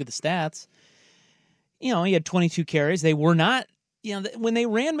back and look at the stats. You know, he had 22 carries. They were not. You know, when they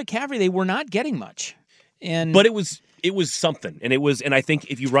ran McCaffrey, they were not getting much. But it was something, and I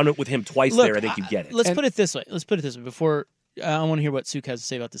think if you run it with him twice there, I think you get it. Let's put it this way. Before I want to hear what Suk has to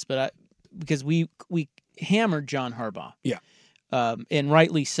say about this, but because we hammered John Harbaugh, and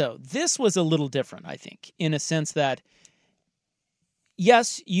rightly so. This was a little different, I think, in a sense that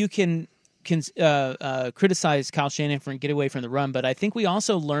yes, you can criticize Kyle Shanahan for get away from the run, but I think we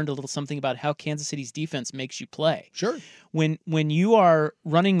also learned a little something about how Kansas City's defense makes you play. Sure. When you are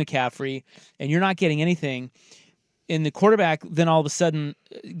running McCaffrey and you're not getting anything, and the quarterback then all of a sudden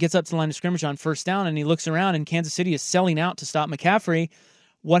gets up to the line of scrimmage on 1st down and he looks around and Kansas City is selling out to stop McCaffrey,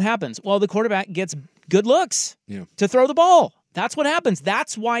 what happens? Well, the quarterback gets good looks to throw the ball. That's what happens.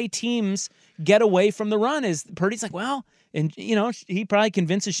 That's why teams get away from the run is Purdy's like, well, and you know, he probably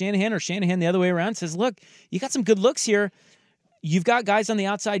convinces Shanahan or Shanahan the other way around says, look, you got some good looks here. You've got guys on the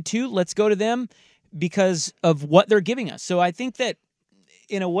outside too. Let's go to them because of what they're giving us. So I think that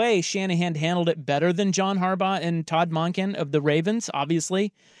in a way, Shanahan handled it better than John Harbaugh and Todd Monken of the Ravens,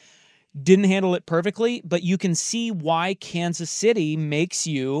 obviously. Didn't handle it perfectly, but you can see why Kansas City makes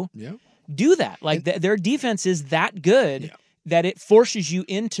you do that. Like their defense is that good that it forces you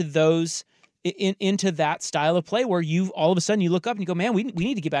into those into that style of play where you all of a sudden you look up and you go, man, we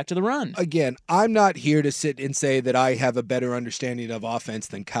need to get back to the run. Again, I'm not here to sit and say that I have a better understanding of offense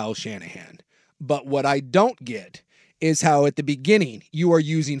than Kyle Shanahan. But what I don't get is how at the beginning you are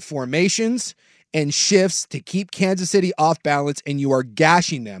using formations and shifts to keep Kansas City off balance, and you are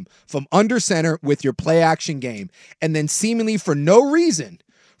gashing them from under center with your play action game. And then seemingly for no reason,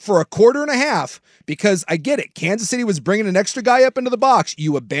 for a quarter and a half, because I get it. Kansas City was bringing an extra guy up into the box.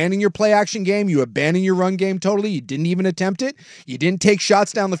 You abandon your play action game. You abandon your run game totally. You didn't even attempt it. You didn't take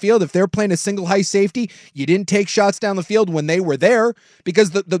shots down the field. If they're playing a single high safety, you didn't take shots down the field when they were there,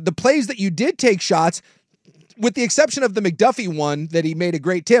 because the plays that you did take shots, with the exception of the McDuffie one that he made a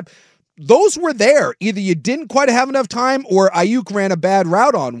great tip, those were there. Either you didn't quite have enough time or Ayuk ran a bad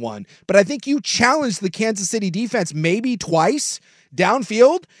route on one. But I think you challenged the Kansas City defense maybe twice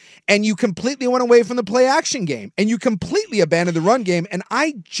downfield, and you completely went away from the play action game, and you completely abandoned the run game. And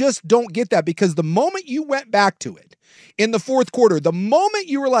I just don't get that, because the moment you went back to it in the fourth quarter, the moment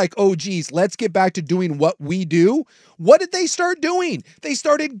you were like, oh, geez, let's get back to doing what we do, what did they start doing? They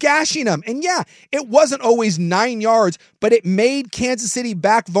started gashing them. And yeah, it wasn't always 9 yards, but it made Kansas City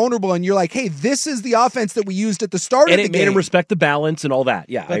back vulnerable. And you're like, hey, this is the offense that we used at the start of the game. And it made them respect the balance and all that.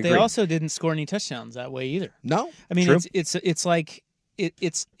 Yeah, but I agree. they also didn't score any touchdowns that way either. No. I mean, True. it's like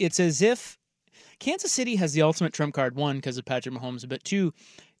it's as if Kansas City has the ultimate trump card, one, because of Patrick Mahomes, but two,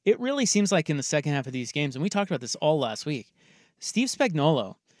 it really seems like in the second half of these games, and we talked about this all last week, Steve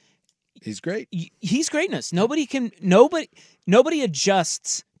Spagnuolo, he's great. He's greatness. Nobody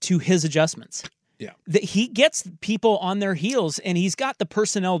adjusts to his adjustments. Yeah. He gets people on their heels, and he's got the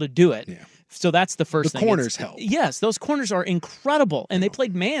personnel to do it. Yeah. So that's the first thing. The corners help. Yes, those corners are incredible. And they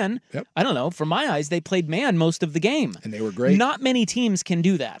played man. Yep. I don't know, from my eyes, they played man most of the game. And they were great. Not many teams can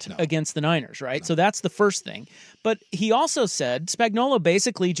do that against the Niners, right? No. So that's the first thing. But he also said, Spagnuolo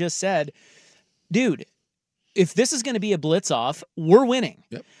basically just said, dude, if this is going to be a blitz off, we're winning.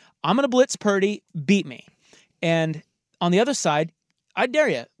 Yep. I'm going to blitz Purdy, beat me. And on the other side, I dare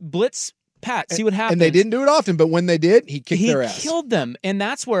you, blitz Pat, see what happens. And they didn't do it often, but when they did, he kicked their ass. He killed them. And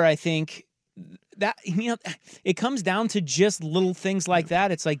that's where I think that, it comes down to just little things like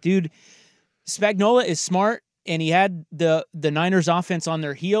that. It's like, dude, Spagnuolo is smart, and he had the Niners offense on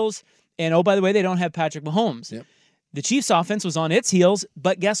their heels. And oh, by the way, they don't have Patrick Mahomes. Yep. The Chiefs offense was on its heels,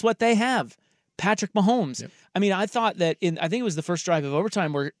 but guess what they have? Patrick Mahomes. Yep. I mean, I thought that I think it was the first drive of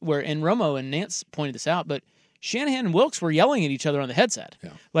overtime where and Romo and Nance pointed this out, but Shanahan and Wilkes were yelling at each other on the headset.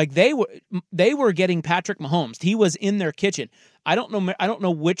 Yeah. Like they were getting Patrick Mahomes. He was in their kitchen. I don't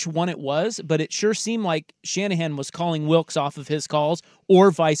know which one it was, but it sure seemed like Shanahan was calling Wilkes off of his calls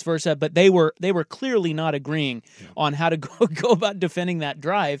or vice versa, but they were clearly not agreeing on how to go about defending that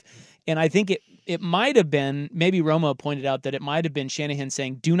drive. And I think it might have been, maybe Romo pointed out that it might have been Shanahan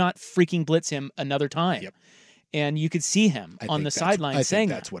saying, do not freaking blitz him another time. Yep. And you could see him on the sideline saying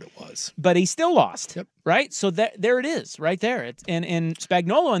that's what it was. But he still lost, right? So there it is, right there. And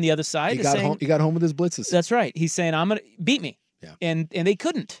Spagnuolo on the other side is saying... He got home with his blitzes. That's right. He's saying, I'm going to beat me. Yeah. And they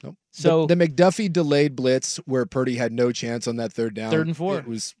couldn't. Nope. So the McDuffie delayed blitz where Purdy had no chance on that third down. 3rd and 4.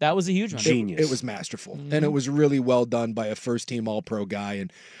 That was a huge one. Genius. It was masterful. Mm-hmm. And it was really well done by a first-team All-Pro guy.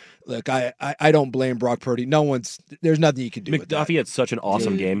 And look, I don't blame Brock Purdy. There's nothing you can do with that. McDuffie had such an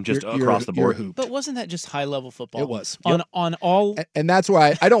awesome game just across the board. But wasn't that just high-level football? It was. On all... And that's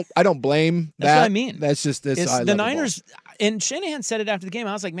why I don't blame that. That's what I mean. That's just this high-level the Niners... And Shanahan said it after the game.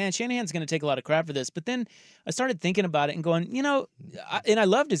 I was like, man, Shanahan's going to take a lot of crap for this. But then I started thinking about it and going, and I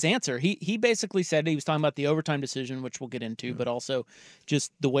loved his answer. He basically said he was talking about the overtime decision, which we'll get into, but also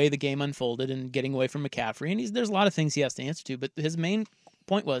just the way the game unfolded and getting away from McCaffrey. And there's a lot of things he has to answer to. But his main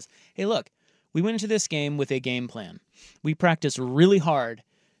point was, hey, look, we went into this game with a game plan. We practiced really hard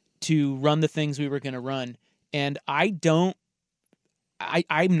to run the things we were going to run. And I'm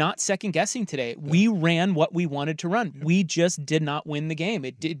not second-guessing today. We ran what we wanted to run. We just did not win the game.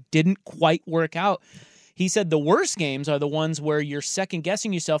 It didn't quite work out. He said the worst games are the ones where you're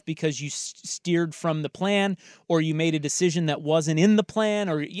second-guessing yourself because you steered from the plan or you made a decision that wasn't in the plan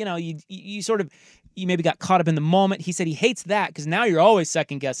or, you maybe got caught up in the moment. He said he hates that because now you're always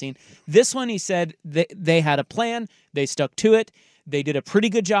second-guessing. This one, he said, they had a plan. They stuck to it. They did a pretty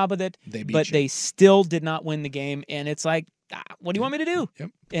good job with it, they still did not win the game. And it's like, what do you want me to do? Yep.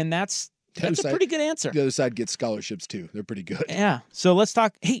 And that's a pretty good answer. The other side gets scholarships too. They're pretty good. Yeah. So let's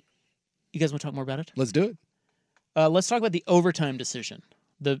talk. Hey, you guys want to talk more about it? Let's do it. Let's talk about the overtime decision.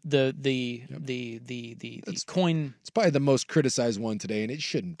 The coin. It's probably the most criticized one today, and it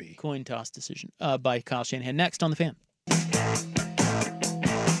shouldn't be. Coin toss decision by Kyle Shanahan. Next on The Fan.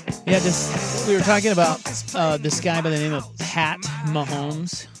 Yeah, we were talking about this guy by the name of Pat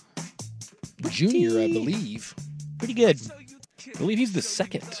Mahomes. Junior, I believe. Pretty good. I believe he's the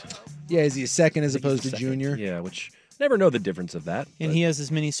second. Yeah, is he a second as opposed to junior? Yeah, which never know the difference of that. And he has as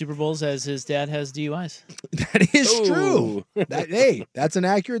many Super Bowls as his dad has DUIs. That is true. That's an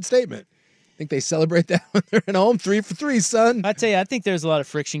accurate statement. I think they celebrate that when they're at home. 3 for 3, son. I tell you, I think there's a lot of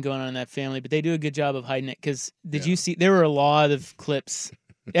friction going on in that family, but they do a good job of hiding it because did you see there were a lot of clips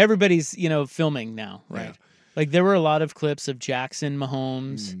everybody's, filming now, right? Yeah. Like there were a lot of clips of Jackson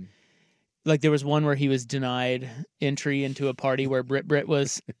Mahomes. Like there was one where he was denied entry into a party where Britt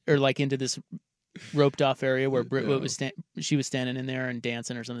was, or like into this roped off area where Britt was she was standing in there and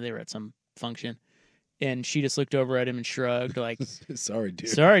dancing or something. They were at some function. And she just looked over at him and shrugged, like, Sorry, dude.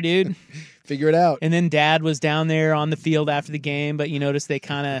 Sorry, dude. Figure it out. And then Dad was down there on the field after the game, but you notice they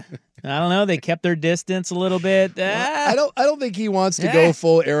kind of, I don't know, they kept their distance a little bit. Well, I don't think he wants to go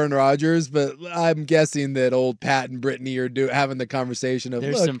full Aaron Rodgers, but I'm guessing that old Pat and Brittany are having the conversation of,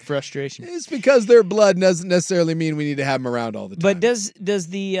 there's some frustration. It's because their blood doesn't necessarily mean we need to have them around all the time. But does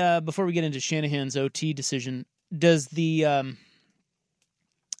the, before we get into Shanahan's OT decision, does the,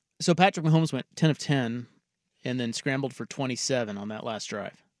 so Patrick Mahomes went 10 of 10 and then scrambled for 27 on that last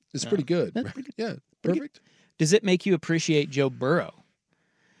drive. It's pretty good. That's pretty good. Yeah, perfect. Does it make you appreciate Joe Burrow?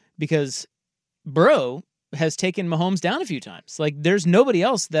 Because Burrow has taken Mahomes down a few times. Like there's nobody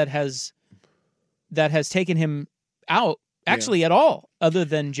else that has taken him out actually at all other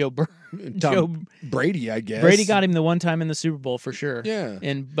than Joe Burrow. Brady, I guess. Brady got him the one time in the Super Bowl for sure. Yeah.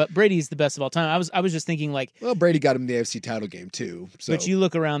 But Brady's the best of all time. I was just thinking like, well, Brady got him the AFC title game too. So. But you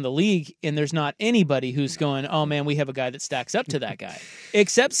look around the league and there's not anybody who's going, oh man, we have a guy that stacks up to that guy.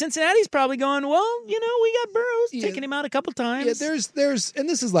 Except Cincinnati's probably going, well, we got Burrows taking him out a couple times. Yeah, there's and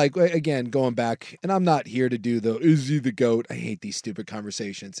this is like, again, going back, and I'm not here to do is he the GOAT? I hate these stupid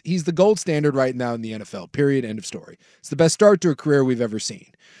conversations. He's the gold standard right now in the NFL, period, end of story. It's the best start to a career we've ever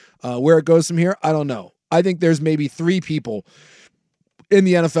seen. Where it goes from here, I don't know. I think there's maybe 3 people in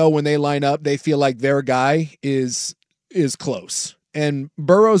the NFL when they line up, they feel like their guy is close. And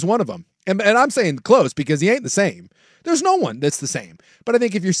Burrow's one of them. And I'm saying close because he ain't the same. There's no one that's the same. But I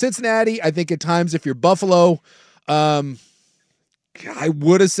think if you're Cincinnati, I think at times if you're Buffalo, I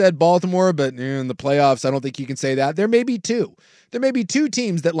would have said Baltimore, but in the playoffs, I don't think you can say that. There may be 2. There may be 2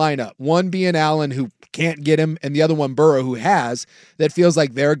 teams that line up. One being Allen, who can't get him, and the other one Burrow, who has, that feels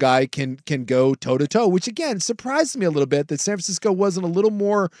like their guy can go toe-to-toe, which, again, surprised me a little bit that San Francisco wasn't a little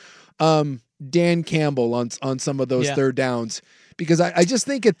more Dan Campbell on some of those third downs. Because I just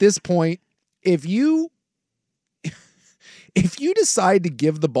think at this point, if you decide to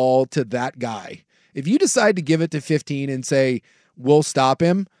give the ball to that guy, if you decide to give it to 15 and say, we'll stop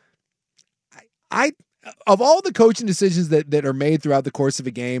him, of all the coaching decisions that are made throughout the course of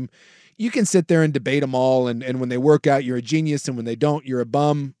a game, you can sit there and debate them all. And when they work out, you're a genius. And when they don't, you're a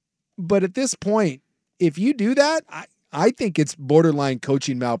bum. But at this point, if you do that, I think it's borderline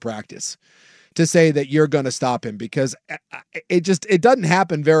coaching malpractice to say that you're going to stop him, because it doesn't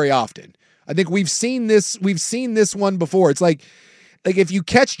happen very often. I think we've seen this one before. It's like if you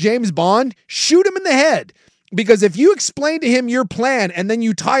catch James Bond, shoot him in the head. Because if you explain to him your plan and then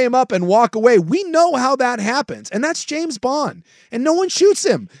you tie him up and walk away, we know how that happens. And that's James Bond. And no one shoots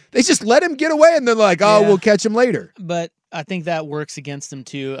him. They just let him get away and they're like, we'll catch him later. But I think that works against them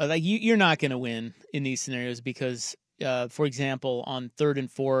too. Like you're not going to win in these scenarios because, for example, on 3rd and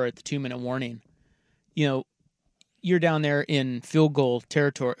 4 at the 2-minute warning, you're down there in field goal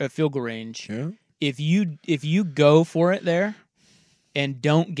territory, field goal range. Yeah. If you go for it there and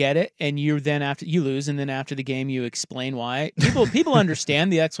don't get it, and you lose, and then after the game you explain why. People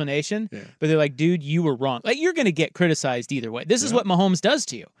understand the explanation, but they're like, dude, you were wrong. Like, you're going to get criticized either way. This is what Mahomes does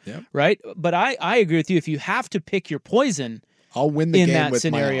to you, right? But I agree with you. If you have to pick your poison, I'll win the in game that with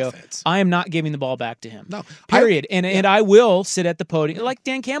scenario. my offense. I am not giving the ball back to him. No, period. And I will sit at the podium like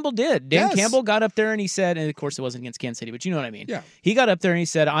Dan Campbell did. Dan Yes. Campbell got up there and he said, and of course it wasn't against Kansas City, but you know what I mean. Yeah. He got up there and he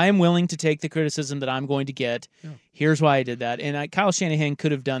said, I am willing to take the criticism that I'm going to get. Yeah. Here's why I did that. And Kyle Shanahan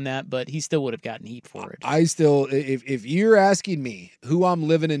could have done that, but he still would have gotten heat for it. I still, if you're asking me who I'm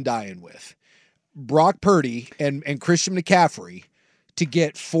living and dying with, Brock Purdy and Christian McCaffrey to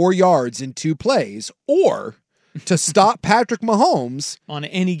get 4 yards in 2 plays, or to stop Patrick Mahomes on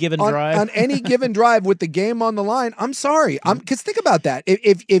any given drive. On any given drive with the game on the line. I'm sorry. Because think about that.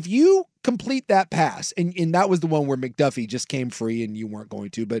 If you complete that pass, and that was the one where McDuffie just came free and you weren't going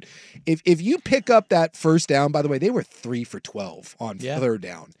to, but if you pick up that first down, by the way, they were 3 for 12 on 3rd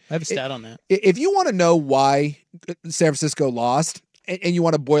down. I have a stat on that. If you want to know why San Francisco lost, and you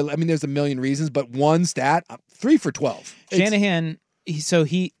want to boil it, I mean, there's a million reasons, but one stat, 3 for 12. Shanahan, did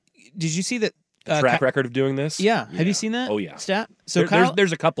you see that? Track record of doing this? Yeah. Have you seen that? Oh, yeah. Stat? So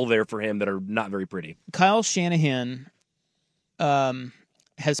there's a couple there for him that are not very pretty. Kyle Shanahan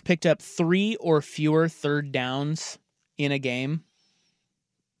has picked up 3 or fewer 3rd downs in a game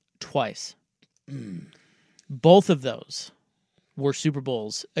twice. Both of those were Super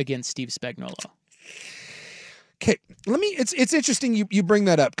Bowls against Steve Spagnuolo. Okay, it's interesting you bring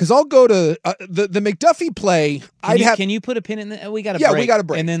that up because I'll go to the McDuffie play. Can you put a pin in that? We got a break. Yeah, we got a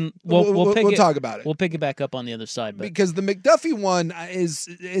break, and then we'll talk about it. We'll pick it back up on the other side, because the McDuffie one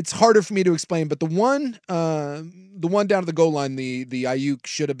it's harder for me to explain. But the one down to the goal line, the Ayuk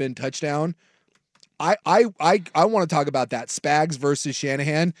should have been touchdown. I want to talk about that Spags versus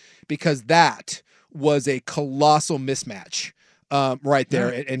Shanahan because that was a colossal mismatch. Right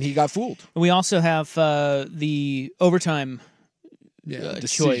there, and he got fooled. We also have the overtime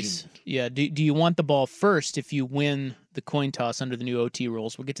decision. choice. Yeah, do you want the ball first if you win the coin toss under the new OT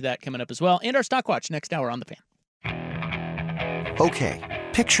rules? We'll get to that coming up as well. And our Stock Watch next hour on The Fan. Okay,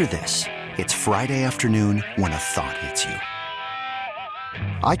 picture this. It's Friday afternoon when a thought hits you.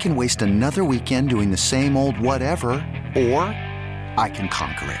 I can waste another weekend doing the same old whatever, or I can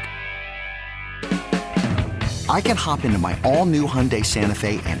conquer it. I can hop into my all-new Hyundai Santa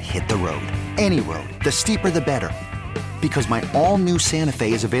Fe and hit the road. Any road. The steeper, the better. Because my all-new Santa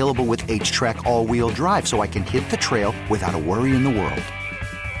Fe is available with H-Track all-wheel drive, so I can hit the trail without a worry in the world.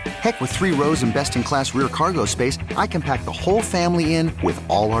 Heck, with 3 rows and best-in-class rear cargo space, I can pack the whole family in with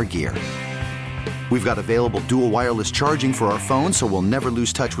all our gear. We've got available dual wireless charging for our phones, so we'll never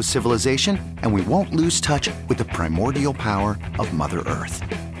lose touch with civilization, and we won't lose touch with the primordial power of Mother Earth.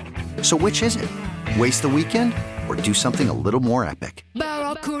 So which is it? Waste the weekend or do something a little more epic?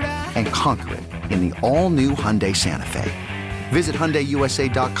 And conquer it in the all-new Hyundai Santa Fe. Visit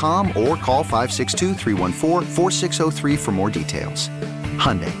HyundaiUSA.com or call 562-314-4603 for more details.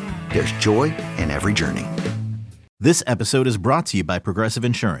 Hyundai, there's joy in every journey. This episode is brought to you by Progressive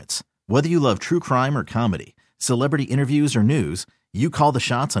Insurance. Whether you love true crime or comedy, celebrity interviews or news, you call the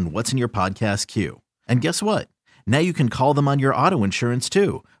shots on what's in your podcast queue. And guess what? Now you can call them on your auto insurance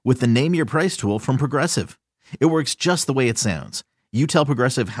too with the Name Your Price tool from Progressive. It works just the way it sounds. You tell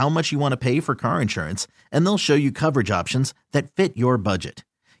Progressive how much you want to pay for car insurance, and they'll show you coverage options that fit your budget.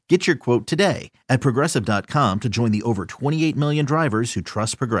 Get your quote today at Progressive.com to join the over 28 million drivers who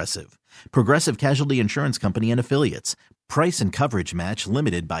trust Progressive. Progressive Casualty Insurance Company and Affiliates. Price and coverage match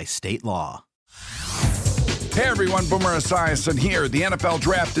limited by state law. Hey everyone, Boomer Esiason here. The NFL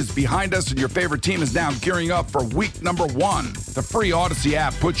Draft is behind us and your favorite team is now gearing up for week number 1. The free Odyssey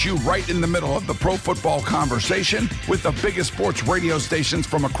app puts you right in the middle of the pro football conversation with the biggest sports radio stations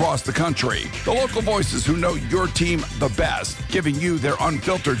from across the country. The local voices who know your team the best, giving you their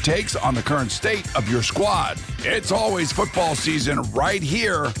unfiltered takes on the current state of your squad. It's always football season right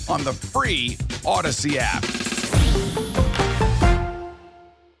here on the free Odyssey app.